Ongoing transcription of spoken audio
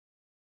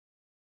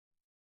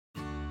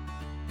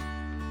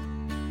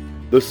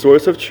The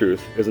Source of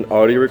Truth is an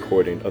audio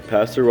recording of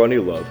Pastor Ronnie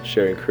Love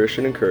sharing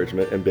Christian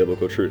encouragement and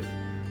biblical truth.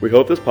 We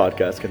hope this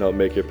podcast can help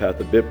make your path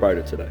a bit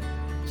brighter today.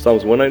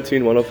 Psalms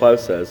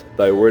 119:105 says,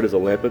 "Thy word is a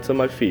lamp unto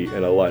my feet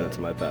and a light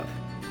unto my path."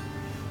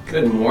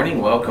 Good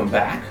morning, welcome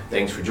back.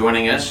 Thanks for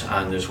joining us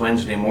on this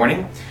Wednesday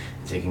morning,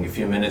 taking a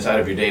few minutes out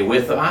of your day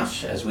with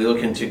us as we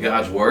look into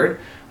God's Word.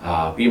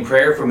 Be in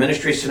prayer for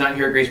ministries tonight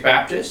here at Grace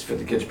Baptist, for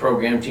the kids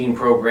program, teen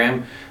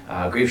program.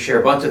 Grief Share,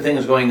 a bunch of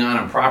things going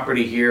on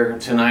property here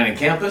tonight on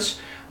campus.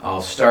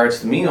 All starts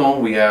the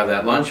meal. We have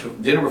that lunch,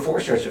 dinner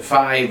before starts at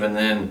 5, and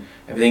then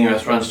everything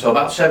else runs till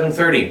about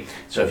 7:30.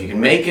 So if you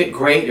can make it,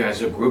 great.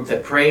 There's a group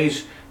that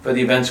prays for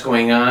the events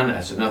going on.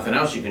 As if nothing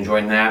else, you can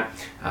join that.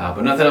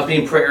 But nothing else, be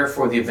in prayer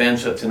for the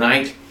events of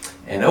tonight.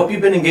 And I hope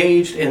you've been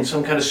engaged in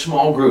some kind of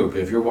small group.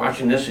 If you're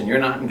watching this and you're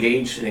not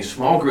engaged in a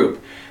small group,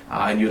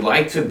 and you'd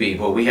like to be,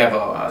 well, we have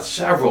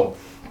several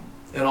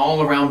and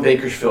all around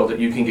Bakersfield that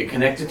you can get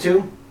connected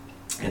to.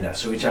 And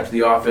so reach out to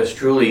the office.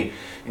 Truly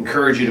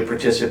encourage you to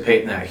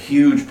participate in that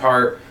huge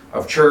part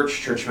of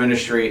church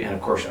ministry, and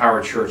of course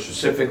our church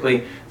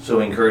specifically. So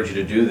we encourage you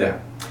to do that.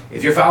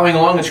 If you're following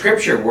along in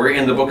Scripture, we're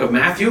in the book of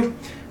Matthew.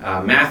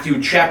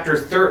 Matthew chapter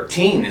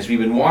 13, as we've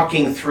been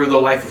walking through the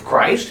life of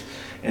Christ.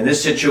 In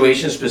this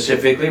situation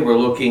specifically, we're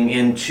looking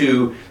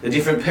into the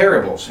different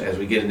parables as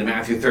we get into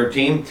Matthew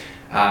 13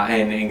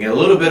 and get a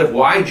little bit of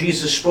why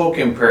Jesus spoke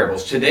in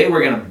parables. Today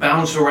we're going to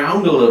bounce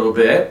around a little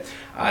bit.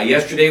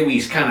 Yesterday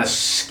we kind of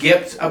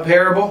skipped a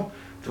parable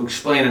to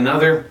explain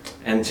another,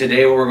 and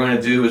today what we're going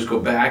to do is go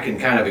back and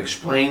kind of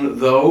explain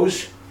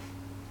those,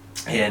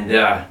 and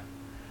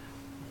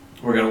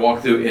we're going to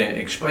walk through and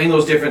explain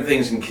those different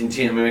things and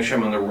continue. Let me make sure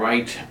I'm on the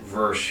right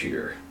verse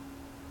here.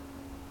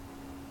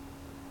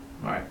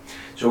 All right,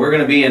 so we're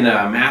going to be in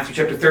Matthew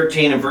chapter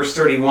 13 and verse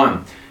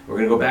 31. We're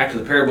going to go back to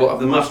the parable of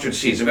the mustard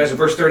seed. So guys, in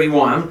verse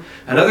 31,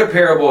 another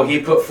parable he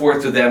put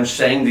forth to them,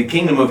 saying, "The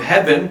kingdom of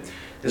heaven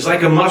is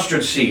like a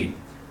mustard seed,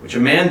 which a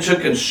man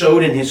took and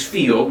sowed in his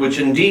field, which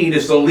indeed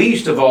is the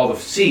least of all the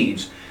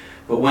seeds.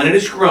 But when it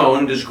is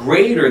grown, it is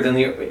greater than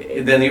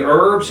the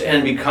herbs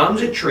and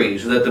becomes a tree,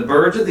 so that the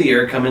birds of the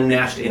air come and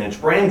nest in its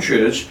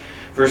branches."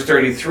 Verse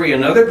 33,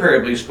 another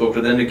parable he spoke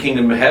to them, "The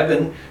kingdom of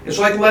heaven is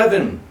like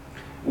leaven,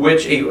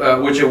 which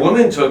a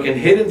woman took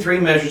and hid in 3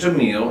 measures of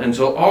meal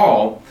until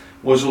all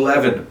was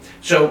leavened."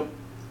 So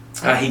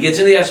he gets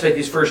into the aspect,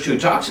 these first two,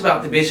 talks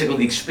about basically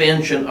the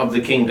expansion of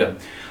the kingdom.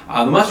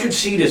 The mustard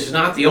seed is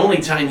not the only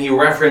time he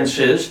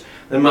references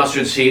the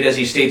mustard seed. As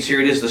he states here,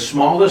 it is the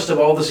smallest of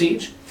all the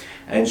seeds.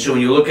 And so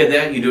when you look at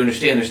that, you do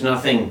understand there's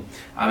nothing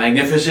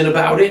magnificent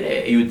about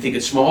it. You would think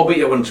it's small, but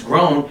yet when it's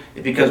grown,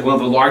 it becomes one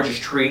of the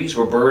largest trees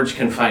where birds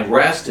can find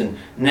rest and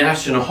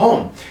nest in a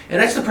home.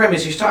 And that's the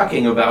premise he's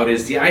talking about,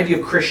 is the idea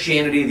of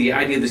Christianity, the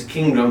idea of this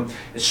kingdom,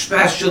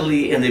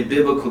 especially in the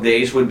biblical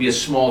days, would be a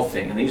small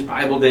thing. In these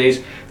Bible days,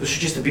 this was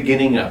just the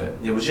beginning of it.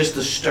 It was just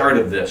the start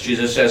of this.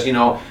 Jesus says,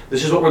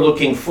 this is what we're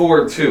looking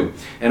forward to.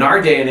 In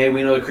our day and age,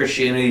 we know that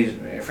Christianity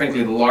is,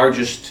 frankly, the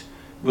largest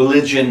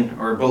religion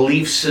or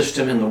belief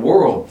system in the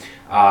world.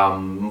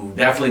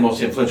 Definitely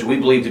most influential. We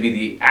believe to be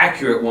the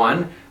accurate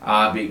one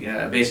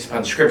based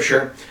upon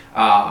Scripture.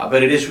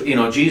 But it is,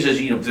 Jesus,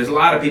 there's a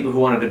lot of people who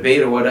want to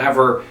debate or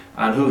whatever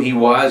on who he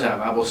was. The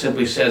Bible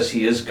simply says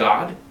he is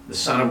God, the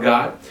Son of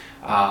God.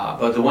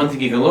 But the one thing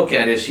you can look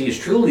at is he is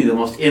truly the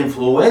most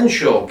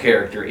influential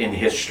character in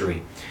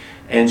history.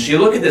 And so you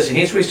look at this, and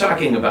here's what he's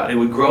talking about. It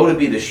would grow to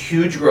be this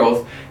huge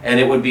growth, and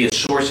it would be a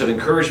source of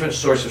encouragement,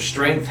 source of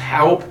strength,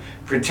 help,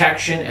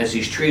 protection, as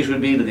these trees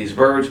would be to these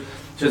birds.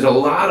 So there's a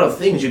lot of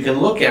things you can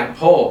look at,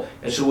 Paul,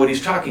 as to what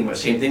he's talking about.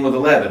 Same thing with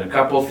leaven. A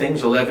couple of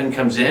things, leaven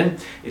comes in.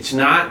 It's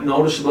not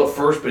noticeable at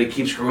first, but it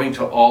keeps growing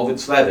to all of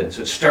its leaven.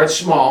 So it starts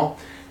small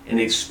and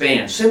it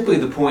expands. Simply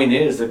the point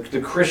is that the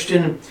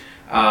Christian,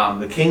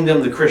 the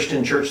kingdom, the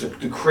Christian church,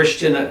 the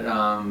Christian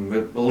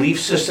belief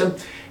system,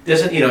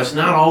 doesn't, it's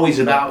not always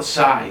about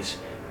size.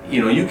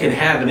 You can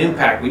have an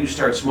impact when you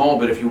start small,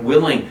 but if you're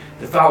willing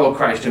to follow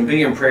Christ and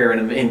be in prayer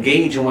and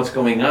engage in what's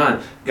going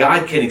on,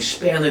 God can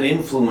expand and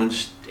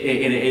influence.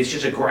 And it's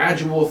just a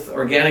gradual,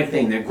 organic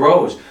thing that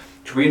grows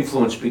to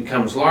influence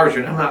becomes larger.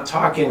 And I'm not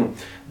talking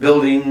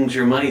buildings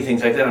or money,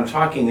 things like that. I'm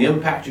talking the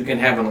impact you can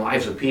have in the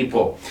lives of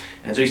people.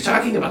 And so he's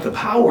talking about the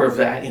power of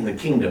that in the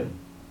kingdom.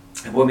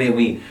 And what may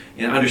we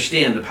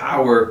understand the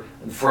power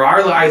for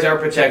our lives, our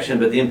protection,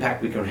 but the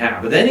impact we can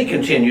have. But then he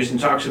continues and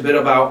talks a bit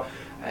about,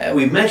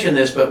 we've mentioned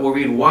this, but we'll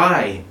read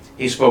why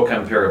he spoke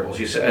on parables.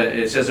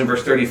 It says in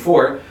verse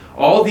 34,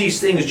 "All these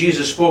things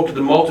Jesus spoke to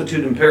the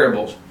multitude in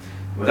parables.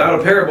 Without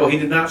a parable he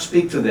did not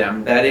speak to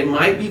them, that it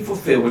might be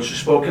fulfilled which was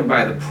spoken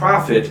by the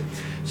prophet,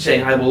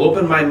 saying, I will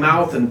open my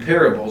mouth in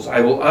parables.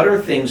 I will utter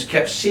things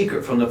kept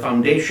secret from the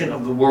foundation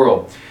of the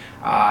world."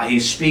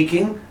 He's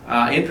speaking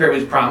in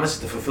parables, promise,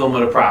 the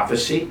fulfillment of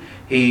prophecy.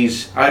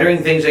 He's uttering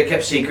things that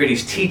kept secret.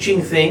 He's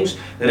teaching things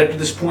that up to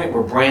this point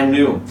were brand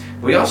new.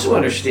 We also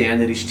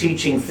understand that he's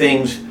teaching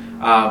things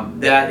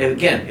that,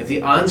 again, if the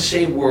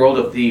unsaved world,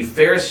 if the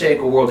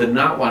Pharisaical world did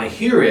not want to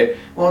hear it,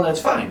 well,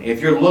 that's fine.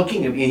 If you're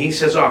looking, and he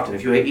says often,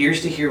 if you have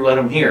ears to hear, let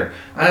them hear.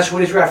 And that's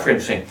what he's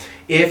referencing.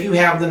 If you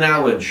have the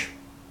knowledge,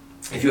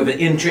 if you have an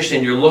interest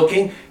and you're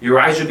looking, your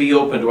eyes will be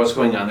open to what's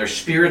going on. They're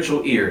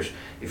spiritual ears.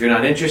 If you're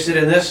not interested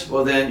in this,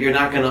 well, then you're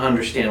not going to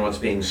understand what's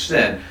being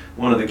said.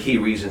 One of the key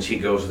reasons he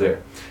goes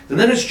there. And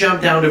then let's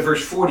jump down to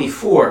verse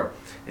 44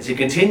 as he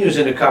continues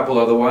in a couple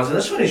other ones. And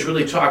this one he's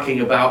really talking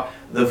about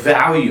the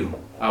value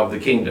of the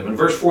kingdom. In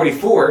verse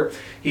 44,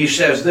 he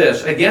says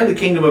this, "Again, the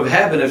kingdom of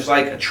heaven is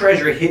like a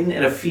treasure hidden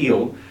in a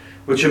field,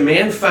 which a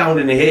man found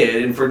and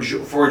hid, and for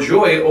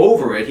joy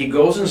over it, he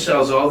goes and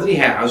sells all that he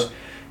has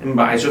and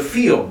buys a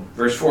field."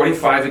 Verse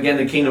 45, again,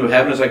 the kingdom of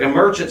heaven is like a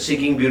merchant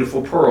seeking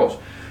beautiful pearls,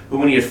 who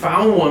when he had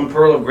found one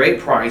pearl of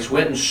great price,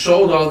 went and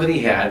sold all that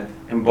he had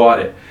and bought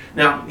it.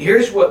 Now,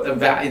 here's what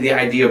the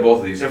idea of both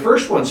of these. The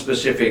first one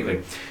specifically.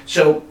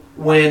 So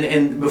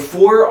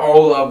before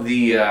all of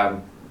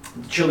the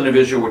children of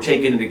Israel were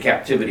taken into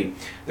captivity,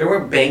 there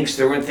weren't banks,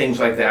 there weren't things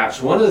like that.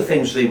 So one of the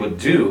things they would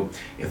do,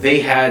 if they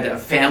had a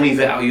family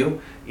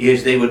value,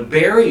 is they would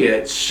bury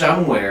it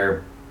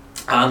somewhere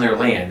on their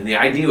land. And the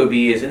idea would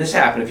be and this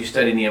happened if you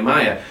study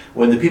Nehemiah,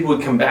 when the people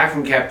would come back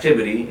from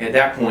captivity, at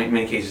that point, in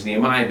many cases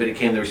Nehemiah, but it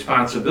came the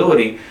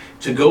responsibility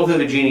to go through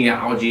the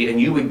genealogy, and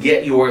you would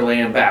get your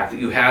land back that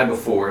you had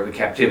before the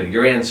captivity.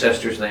 Your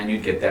ancestors' land,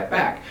 you'd get that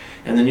back.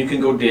 And then you can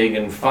go dig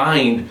and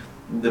find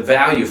the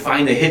value,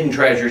 find the hidden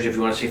treasures, if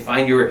you want to say,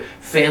 find your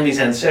family's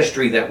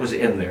ancestry that was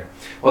in there.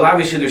 Well,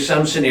 obviously there's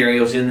some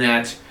scenarios in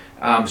that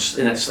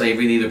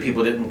slavery, either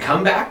people didn't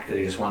come back,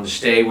 they just wanted to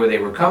stay where they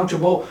were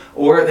comfortable,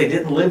 or they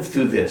didn't live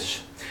through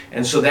this.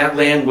 And so that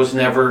land was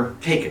never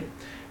taken.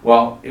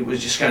 Well, it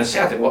was just kind of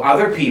sad that, well,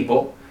 other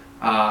people,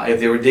 if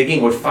they were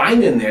digging, would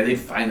find in there, they'd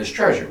find this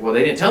treasure. Well,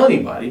 they didn't tell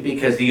anybody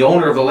because the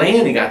owner of the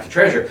land, he got the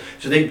treasure.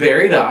 So they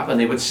buried up and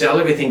they would sell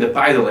everything to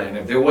buy the land.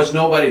 If there was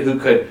nobody who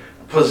could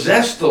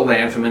possess the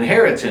land from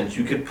inheritance,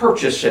 you could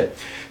purchase it.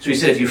 So he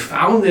said if you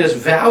found this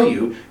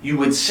value, you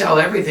would sell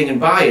everything and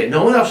buy it.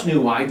 No one else knew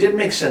why. It didn't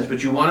make sense,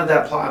 but you wanted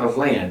that plot of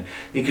land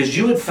because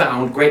you had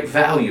found great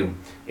value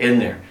in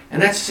there.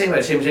 And that's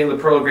the same thing with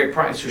the pearl of great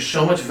price. There's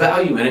so much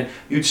value in it,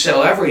 you'd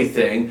sell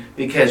everything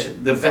because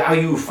the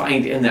value you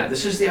find in that.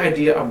 This is the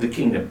idea of the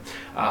kingdom,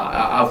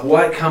 of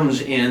what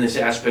comes in this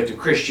aspect of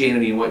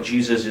Christianity and what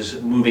Jesus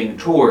is moving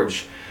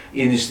towards.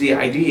 And it's the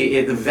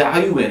idea, the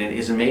value in it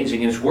is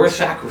amazing, and it's worth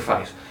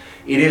sacrifice.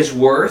 It is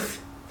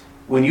worth,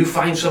 when you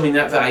find something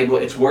that valuable,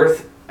 it's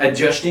worth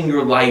adjusting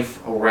your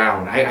life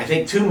around. I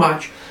think too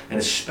much, and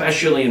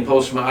especially in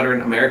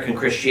postmodern American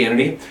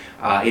Christianity,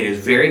 it is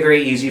very,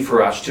 very easy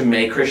for us to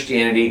make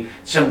Christianity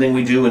something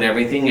we do and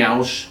everything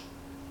else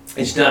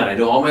it's done. I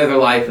do all my other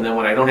life, and then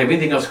when I don't have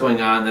anything else going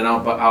on, then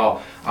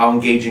I'll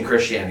engage in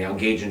Christianity. I'll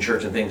engage in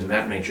church and things of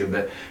that nature.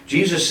 But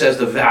Jesus says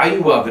the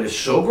value of it is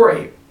so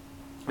great.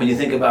 When you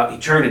think about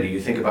eternity, you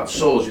think about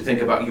souls, you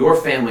think about your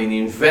family and the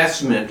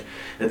investment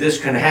that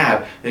this can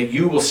have, that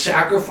you will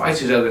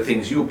sacrifice these other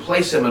things. You will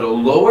place them at a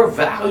lower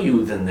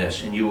value than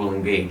this, and you will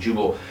engage. You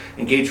will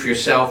engage for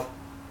yourself.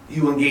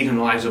 You will engage in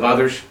the lives of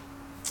others.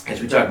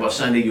 As we talked about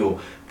Sunday, you'll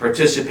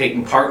participate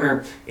and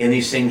partner in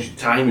these things, your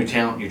time, your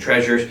talent, your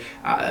treasures.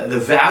 The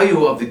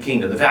value of the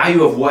kingdom, the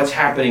value of what's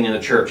happening in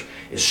the church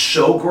is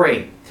so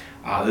great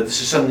that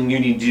this is something you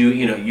need to do,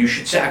 you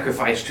should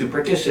sacrifice to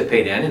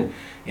participate in.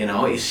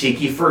 And,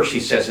 seek ye first, he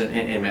says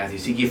in Matthew,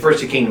 seek ye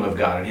first the kingdom of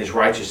God and his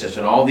righteousness,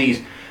 and all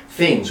these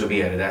things will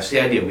be added. That's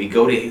the idea. We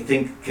go to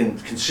think,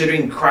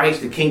 considering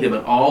Christ, the kingdom,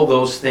 and all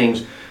those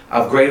things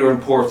of greater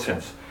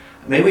importance.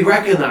 May we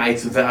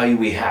recognize the value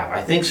we have.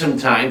 I think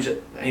sometimes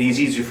it's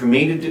easier for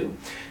me to do.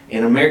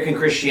 In American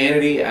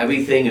Christianity,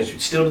 everything is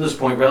still to this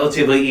point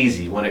relatively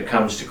easy when it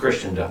comes to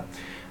Christendom.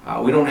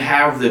 We don't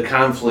have the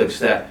conflicts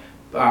that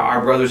our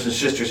brothers and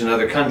sisters in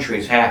other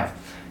countries have.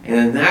 And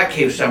in that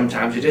case,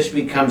 sometimes it just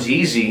becomes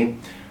easy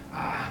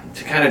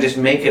to kind of just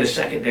make it a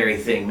secondary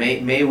thing.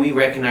 May we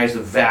recognize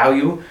the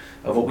value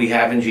of what we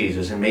have in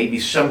Jesus, and may it be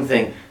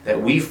something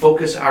that we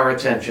focus our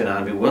attention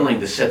on, be willing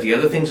to set the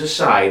other things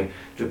aside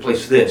to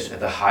place this at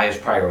the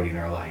highest priority in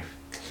our life.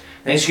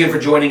 Thanks again for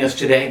joining us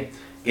today,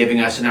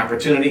 giving us an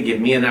opportunity,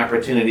 give me an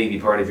opportunity to be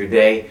part of your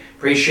day.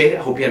 Appreciate it.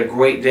 Hope you had a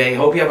great day.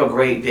 Hope you have a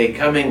great day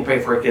coming. Pray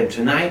for it again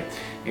tonight.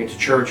 Here to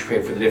church,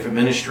 pray for the different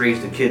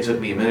ministries, the kids that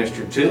we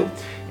ministered to.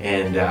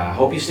 And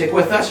hope you stick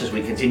with us as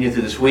we continue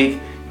through this week.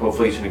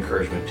 Hopefully it's an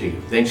encouragement to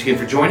you. Thanks again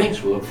for joining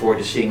us. We look forward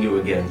to seeing you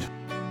again.